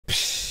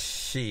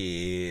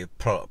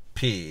People.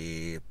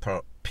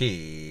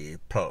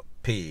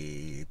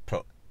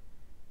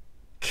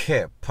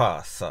 Que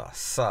pasa,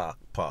 sac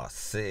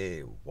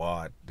passe,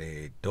 what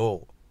they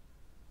do.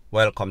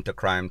 Welcome to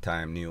Crime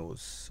Time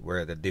News,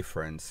 where the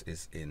difference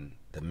is in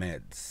the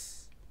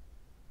meds.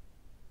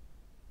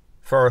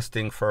 First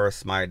thing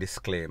first, my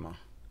disclaimer.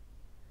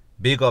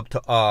 Big up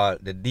to all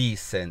the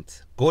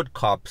decent, good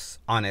cops,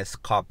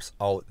 honest cops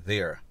out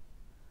there.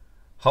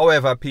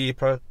 However,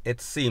 people,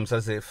 it seems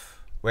as if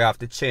we have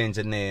to change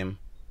the name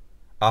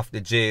of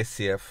the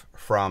JCF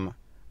from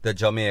the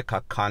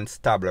Jamaica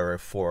Constabulary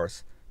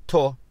Force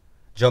to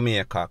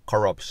Jamaica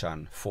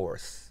Corruption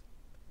Force.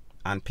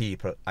 And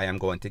people, I am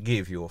going to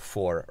give you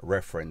 4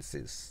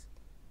 references.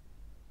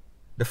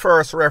 The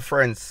first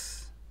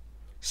reference,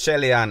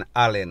 Shelly Ann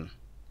Allen,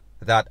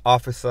 that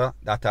officer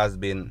that has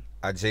been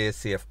a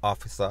JCF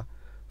officer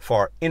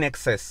for in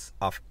excess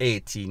of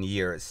 18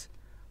 years.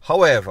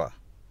 However,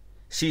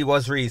 she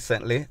was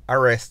recently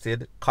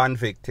arrested,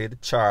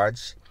 convicted,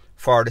 charged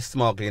for the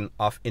smuggling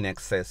of in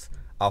excess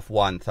of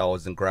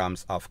 1,000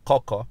 grams of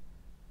cocoa.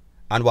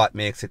 And what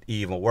makes it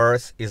even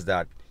worse is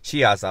that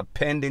she has a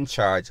pending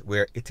charge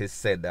where it is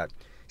said that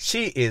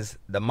she is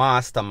the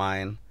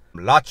mastermind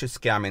lottery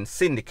scamming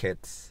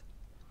syndicates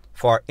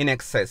for in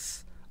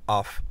excess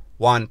of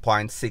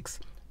 1.6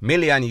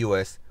 million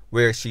US,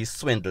 where she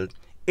swindled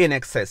in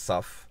excess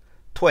of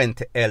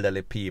 20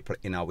 elderly people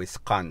in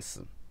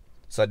Wisconsin.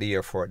 So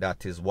therefore,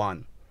 that is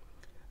one.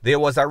 There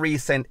was a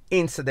recent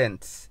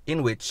incident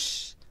in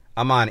which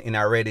a man in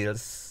a Red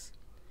Hills,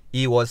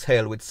 he was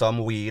held with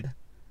some weed.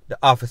 The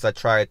officer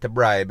tried to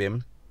bribe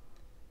him.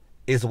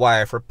 His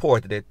wife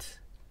reported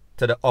it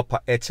to the upper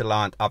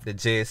echelon of the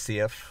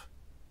JCF.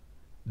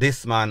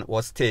 This man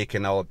was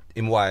taken out,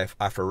 his wife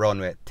have to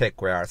runway, take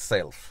care of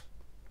herself.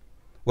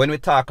 When we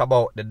talk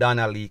about the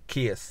Donnelly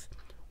case,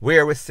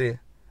 where we see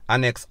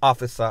an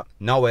ex-officer,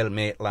 Noel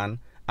Maitland,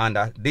 and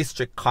a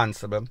district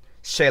constable,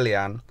 Shelly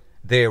Ann,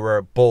 they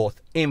were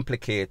both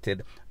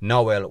implicated.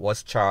 Noel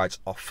was charged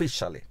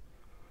officially.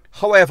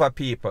 However,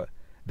 people,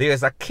 there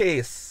is a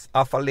case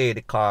of a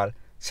lady called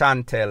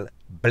Chantel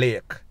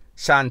Blake,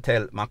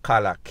 Chantel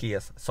McCullough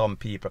case, some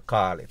people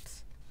call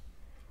it.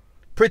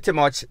 Pretty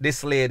much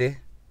this lady,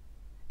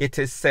 it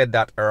is said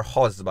that her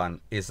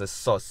husband is a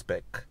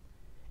suspect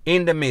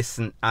in the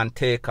missing and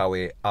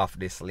takeaway of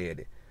this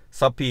lady.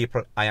 So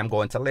people, I am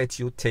going to let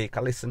you take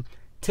a listen,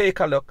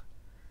 take a look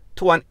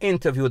to an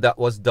interview that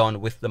was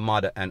done with the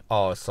mother and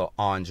also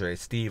Andre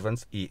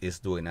Stevens. He is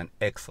doing an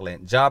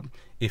excellent job,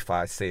 if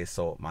I say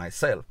so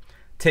myself.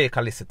 Take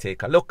a listen,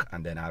 take a look,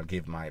 and then I'll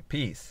give my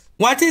piece.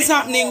 What is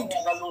happening?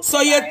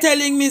 So you're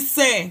telling me,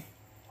 say,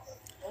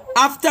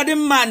 after the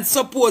man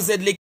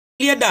supposedly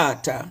killed your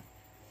daughter,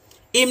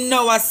 him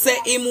now say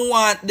him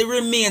want the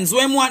remains.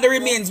 When want the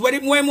remains?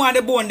 When want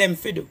the bone them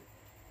for do?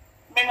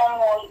 Me no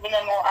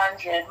know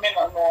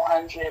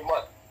Andre,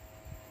 but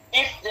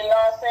if the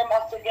law say I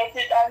have to get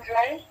it,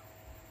 Andre,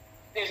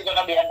 there's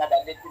gonna be another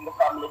death in the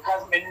family,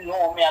 because me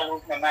know me I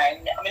lose my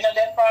mind. I mean, not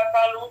that far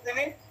for losing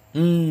it.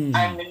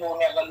 And me know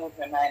me I gonna lose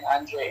my mind,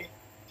 Andre.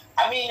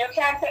 I mean, you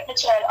can't take my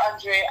child,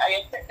 Andre, and you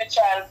take my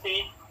child for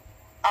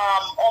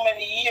how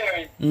many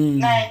years? 9,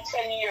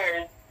 10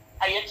 years,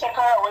 and you take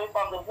her away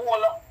from the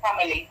whole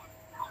family.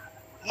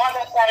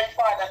 Mother side,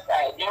 father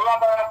side. You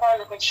remember her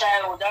little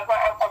childhood, her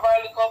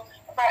little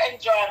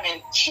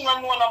enjoyment. She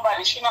don't know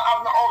nobody, she don't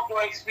have no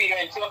outdoor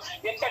experience. You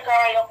take her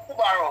and you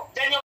cover her,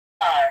 then you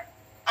her.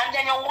 And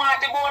then you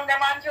want to go on them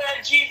and tell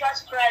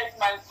Jesus Christ,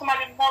 man.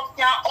 Somebody must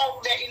be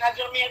out there in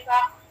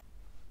Jamaica.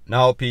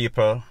 Now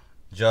people,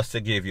 just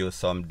to give you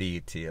some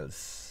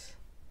details.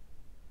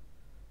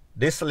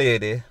 This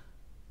lady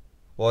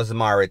was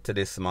married to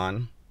this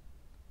man,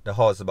 the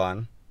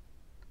husband.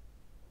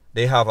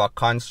 They have a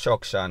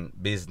construction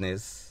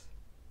business.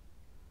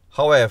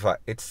 However,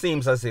 it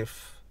seems as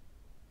if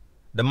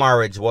the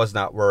marriage was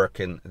not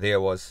working. There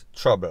was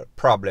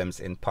problems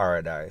in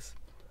paradise.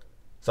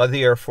 So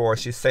therefore,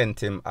 she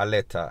sent him a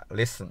letter.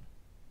 Listen,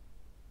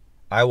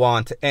 I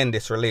want to end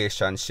this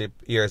relationship.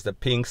 Here's the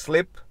pink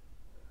slip.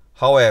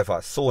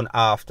 However, soon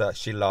after,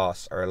 she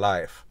lost her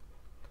life.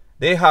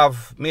 They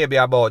have maybe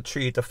about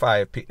 3 to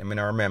 5 people. I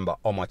don't remember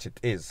how much it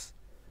is.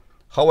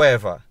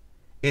 However,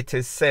 it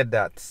is said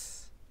that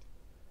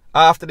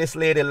after this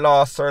lady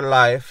lost her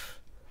life,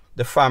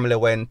 the family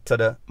went to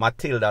the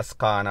Matilda's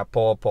Corner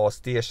Power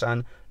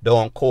Station.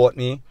 Don't quote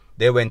me.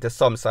 They went to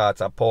some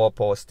sort of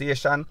Power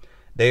Station.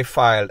 They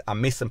filed a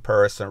missing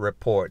person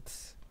report.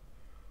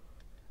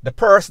 The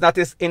person that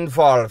is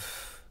involved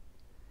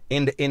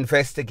in the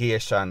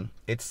investigation,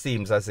 it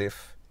seems as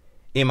if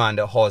him and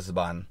the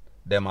husband,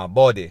 them are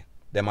buddy,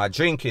 them are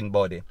drinking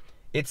buddy.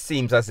 It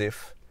seems as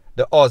if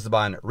the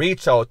husband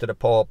reached out to the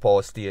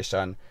Power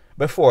Station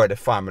before the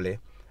family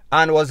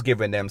and was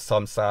giving them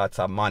some sort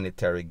of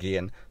monetary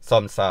gain,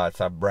 some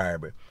sort of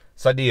bribery.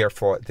 So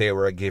therefore, they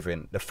were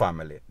giving the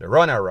family the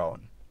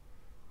runaround.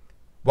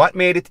 What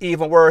made it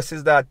even worse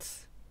is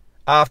that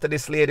after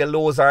this lady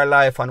lost her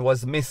life and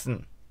was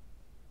missing,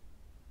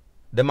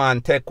 the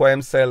man take for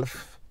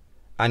himself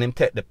and him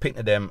take the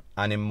picnic them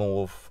and him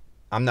move.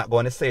 I'm not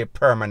going to say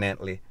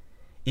permanently.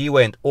 He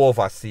went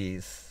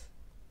overseas.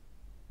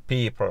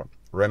 People,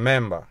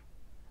 remember,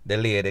 the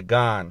lady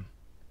gone.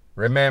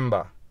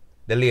 Remember,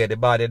 the lady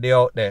body they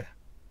out there.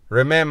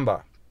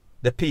 Remember,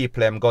 the people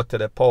them go to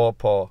the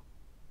P0L,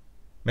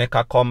 make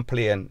a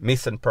complaint,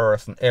 missing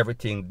person,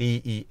 everything,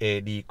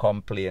 DEAD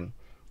complaint,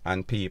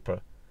 and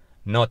people,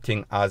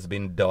 nothing has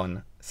been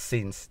done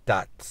since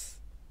that.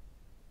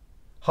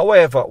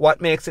 However,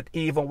 what makes it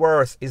even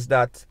worse is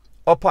that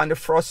upon the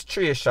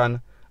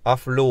frustration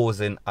of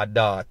losing a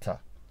daughter,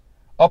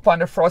 upon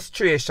the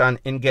frustration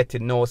in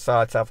getting no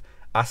sort of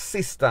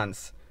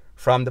assistance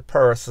from the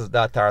persons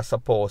that are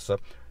supposed to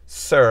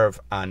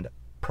serve and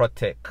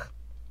protect.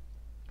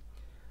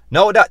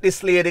 Now that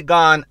this lady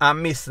gone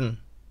and missing,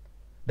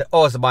 the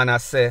husband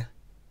has said,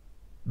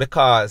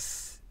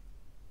 because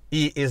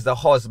he is the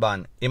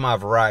husband, him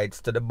have rights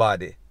to the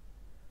body.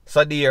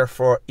 So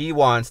therefore, he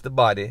wants the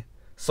body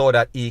so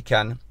that he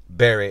can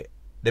bury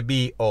the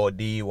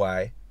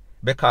BODY,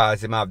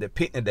 because him have the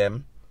picnic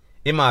them,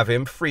 him have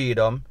him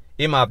freedom,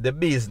 him have the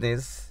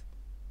business.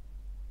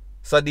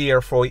 So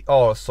therefore, he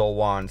also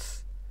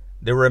wants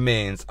the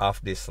remains of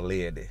this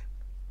lady.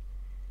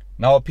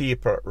 Now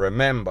people,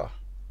 remember,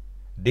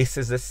 this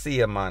is the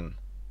same man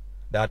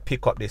that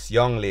pick up this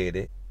young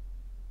lady,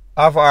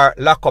 have her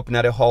lock up in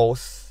the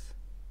house,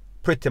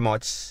 pretty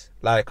much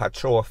like a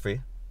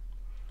trophy.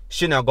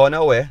 She not gone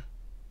away.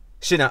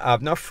 She not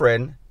have no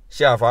friend.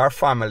 She have her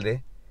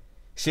family.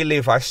 She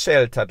live a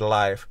sheltered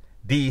life,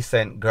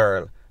 decent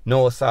girl,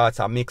 no sort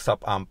of mix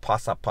up and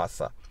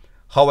passa.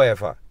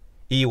 However,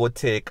 he would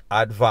take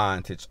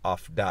advantage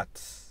of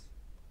that.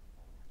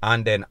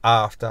 And then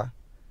after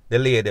the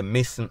lady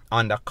missing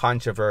under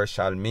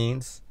controversial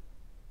means,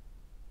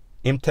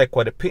 him take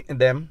what the picnic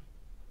them,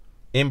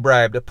 him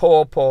bribe the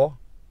P0L,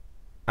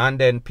 and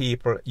then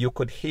people, you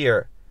could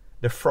hear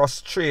the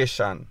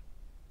frustration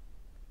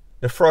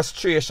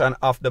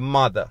of the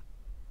mother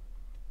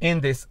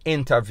in this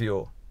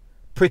interview.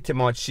 Pretty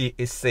much she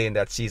is saying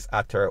that she's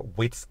at her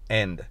wit's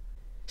end.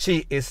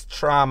 She is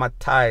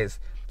traumatized.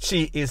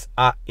 She is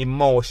an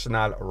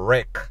emotional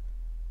wreck.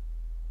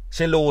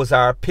 She loses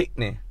her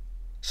picnic.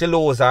 She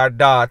loses her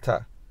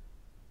daughter.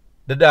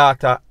 The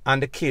daughter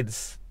and the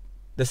kids,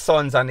 the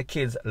sons and the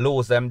kids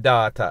lose them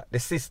daughter, the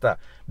sister.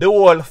 The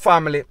whole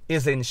family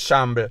is in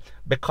shambles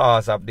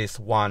because of this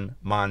one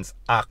man's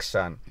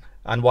action.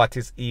 And what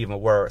is even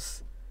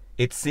worse,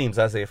 it seems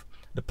as if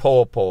the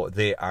P0L,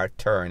 they are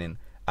turning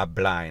a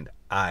blind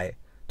eye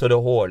to the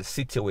whole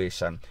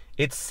situation.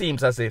 It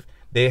seems as if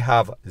they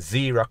have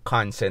zero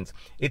conscience.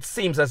 It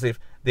seems as if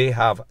they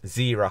have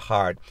zero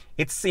heart.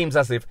 It seems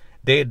as if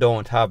they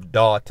don't have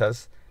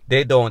daughters.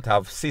 They don't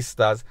have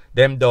sisters.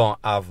 Them don't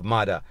have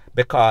mother.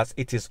 Because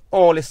it is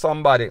only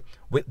somebody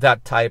with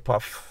that type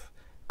of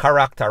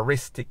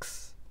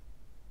characteristics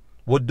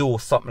would do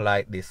something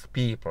like this,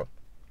 people.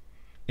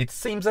 It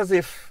seems as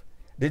if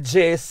the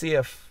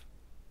JCF,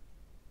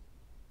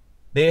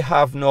 they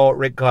have no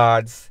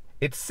regards.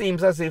 It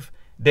seems as if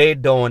they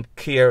don't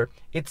care.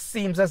 It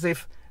seems as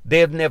if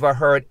they've never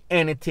heard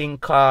anything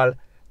called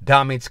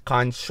damage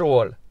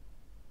control.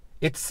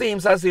 It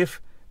seems as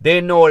if they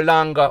no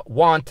longer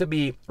want to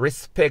be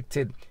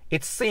respected.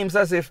 It seems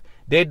as if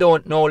they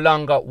don't no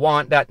longer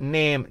want that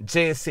name,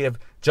 JCF,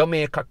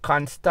 Jamaica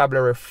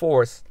Constabulary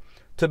Force,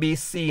 to be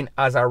seen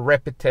as a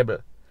reputable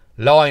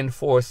law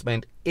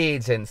enforcement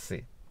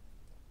agency.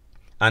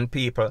 And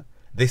people,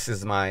 this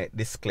is my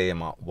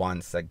disclaimer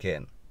once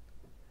again.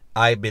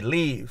 I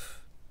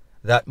believe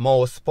that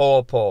most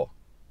P0L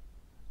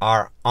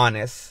are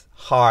honest,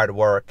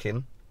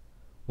 hardworking,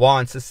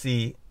 wants to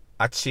see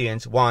a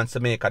change, wants to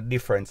make a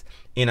difference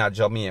in a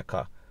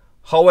Jamaica.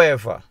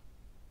 However,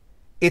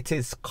 it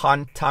is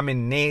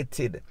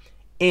contaminated,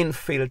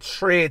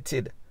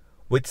 infiltrated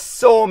with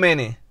so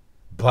many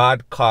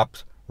bad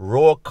cops,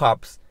 rogue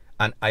cops,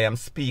 and I am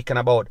speaking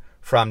about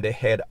from the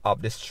head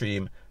of the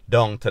stream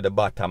down to the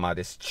bottom of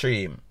the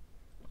stream.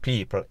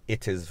 People,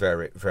 it is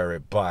very, very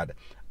bad.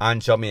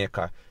 And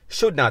Jamaica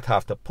should not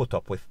have to put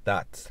up with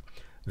that.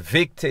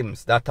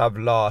 Victims that have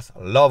lost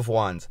loved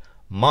ones,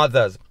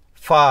 mothers,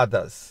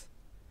 fathers,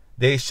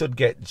 they should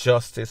get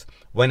justice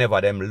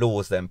whenever them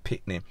lose them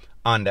picnic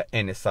under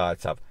any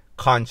sort of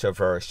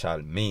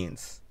controversial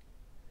means.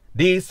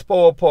 These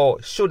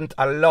P0L shouldn't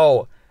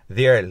allow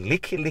their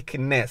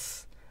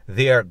lickiness,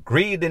 their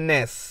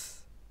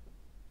greediness,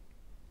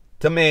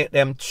 to make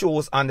them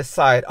choose on the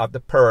side of the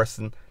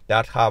person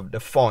that have the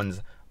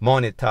funds,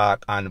 money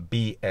talk, and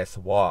BS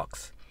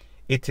walks.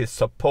 It is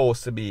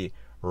supposed to be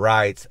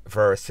right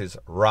versus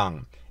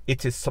wrong.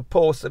 It is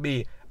supposed to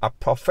be a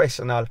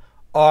professional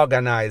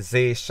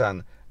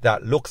organization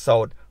that looks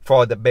out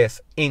for the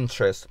best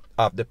interest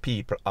of the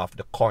people of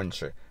the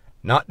country,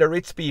 not the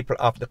rich people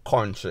of the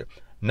country,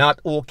 not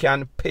who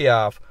can pay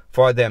off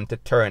for them to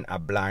turn a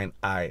blind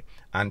eye.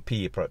 And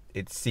people,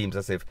 it seems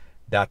as if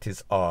that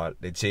is all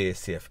the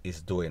JCF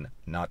is doing.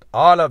 Not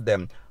all of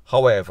them,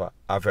 however,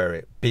 a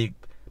very big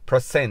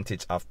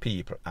percentage of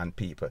people, and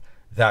people,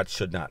 that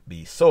should not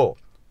be so.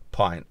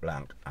 point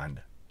blank and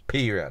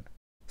period.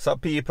 So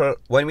people,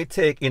 when we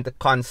take into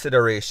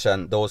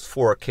consideration those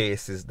 4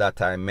 cases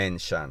that I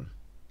mentioned,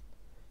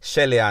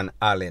 Shelly and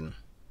Allen,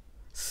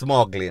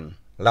 smuggling,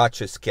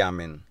 lottery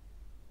scamming,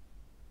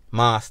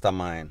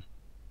 mastermind,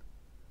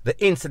 the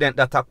incident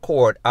that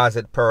occurred as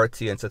it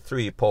pertains to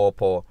 3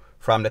 Popo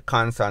from the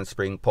Constant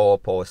Spring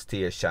Popo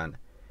station,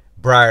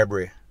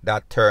 bribery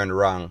that turned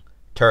wrong,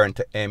 turned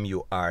to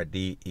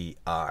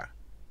MURDER.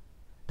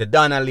 The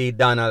Donna Lee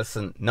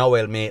Donaldson,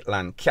 Noel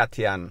Maitland,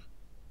 Katian,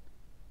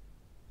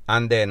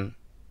 and then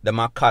the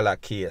McCullough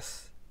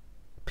case.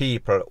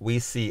 People, we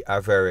see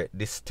a very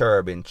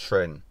disturbing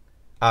trend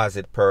as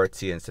it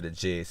pertains to the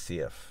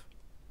JCF.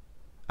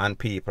 And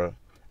people,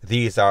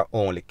 these are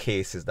only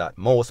cases that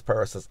most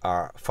persons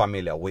are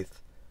familiar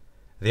with.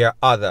 There are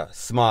other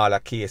smaller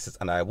cases,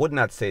 and I would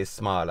not say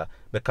smaller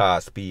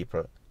because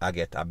people are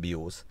get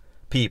abused,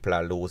 people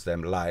are lose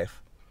them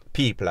life,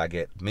 people are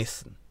get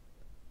missing.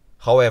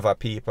 However,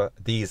 people,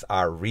 these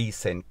are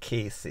recent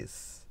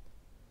cases.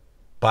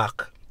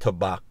 Back to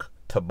back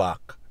to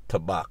back to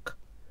back.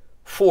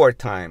 4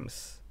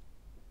 times.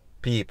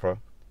 People,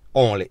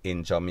 only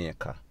in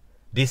Jamaica.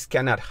 This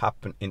cannot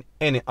happen in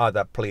any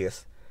other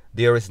place.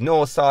 There is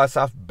no source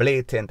of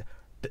blatant,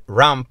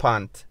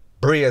 rampant,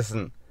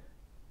 brazen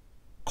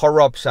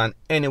corruption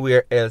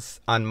anywhere else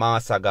on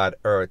Master God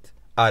earth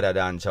other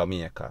than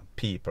Jamaica.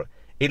 People,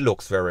 it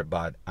looks very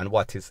bad. And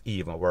what is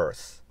even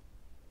worse,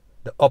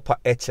 the upper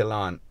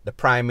echelon, the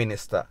Prime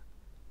Minister,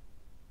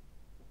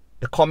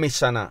 the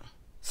Commissioner,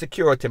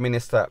 Security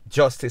Minister,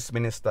 Justice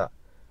Minister,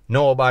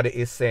 nobody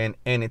is saying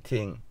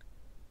anything.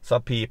 So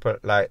people,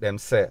 like them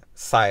say,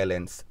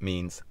 silence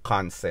means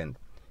consent.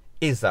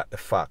 Is that the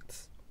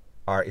fact?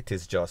 Or it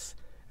is just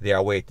they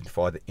are waiting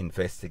for the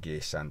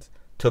investigations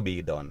to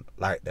be done,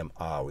 like them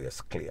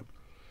always claim.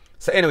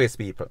 So anyways,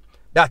 people,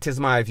 that is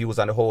my views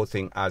on the whole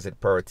thing as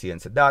it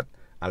pertains to that.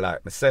 And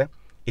like me say,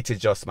 it is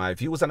just my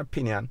views and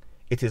opinion.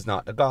 It is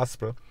not the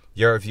gospel.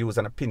 Your views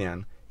and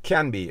opinion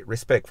can be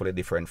respectfully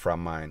different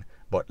from mine.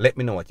 But let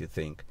me know what you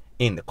think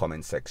in the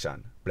comment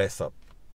section. Bless up.